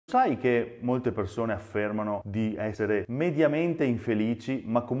Sai che molte persone affermano di essere mediamente infelici,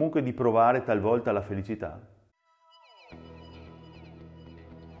 ma comunque di provare talvolta la felicità?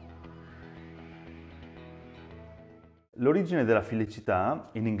 L'origine della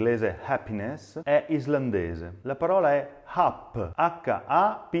felicità, in inglese happiness, è islandese. La parola è hap,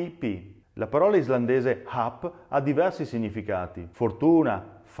 H-A-P-P. La parola islandese hap ha diversi significati: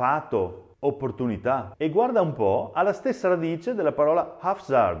 fortuna, fato, opportunità, e guarda un po', ha la stessa radice della parola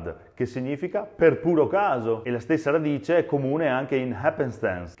hafsard, che significa per puro caso, e la stessa radice è comune anche in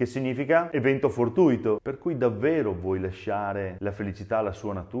happenstance, che significa evento fortuito. Per cui davvero vuoi lasciare la felicità alla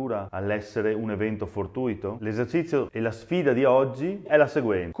sua natura, all'essere un evento fortuito? L'esercizio e la sfida di oggi è la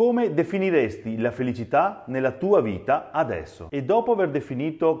seguente: come definiresti la felicità nella tua vita adesso? E dopo aver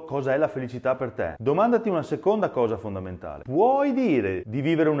definito cosa è la felicità per te, domandati una seconda cosa fondamentale: puoi dire di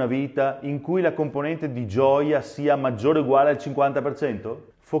vivere una vita in cui la componente di gioia sia maggiore o uguale al 50%?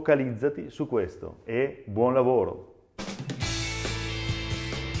 Focalizzati su questo e buon lavoro!